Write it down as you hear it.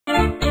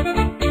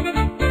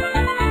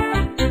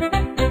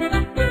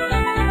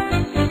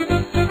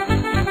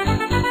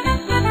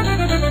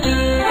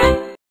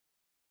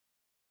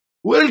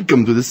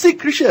Welcome to the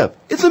Secret Chef.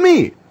 It's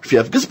me,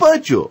 Chef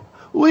Gazpacho.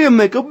 We'll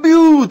make a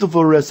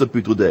beautiful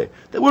recipe today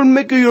that will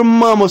make your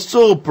mama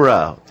so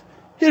proud.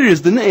 Here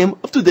is the name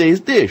of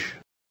today's dish.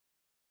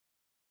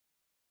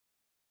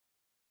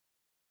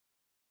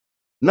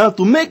 Now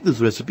to make this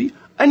recipe,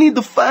 I need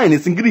the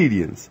finest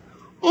ingredients.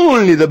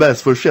 Only the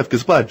best for Chef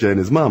Gazpacho and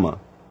his mama.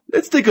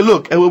 Let's take a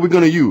look at what we're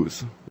gonna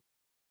use.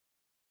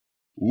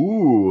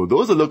 Ooh,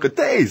 those look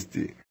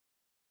tasty.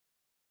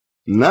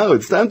 Now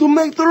it's time to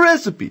make the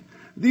recipe.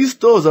 These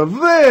doughs are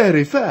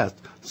very fast,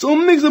 so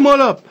mix them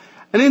all up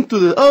and into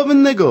the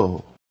oven they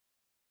go.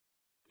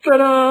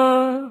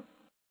 Ta-da!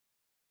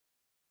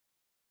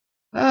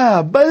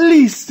 Ah,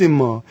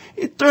 bellissimo!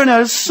 It turned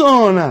out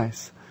so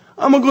nice.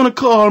 I'm gonna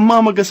call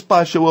Mama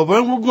Gazpacho over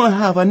and we're gonna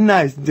have a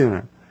nice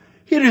dinner.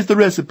 Here is the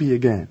recipe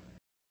again.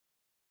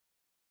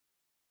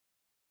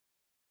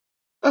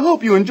 I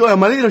hope you enjoy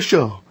my little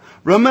show.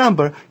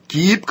 Remember,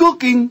 keep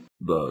cooking.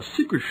 The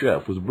Secret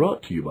Chef was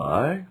brought to you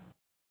by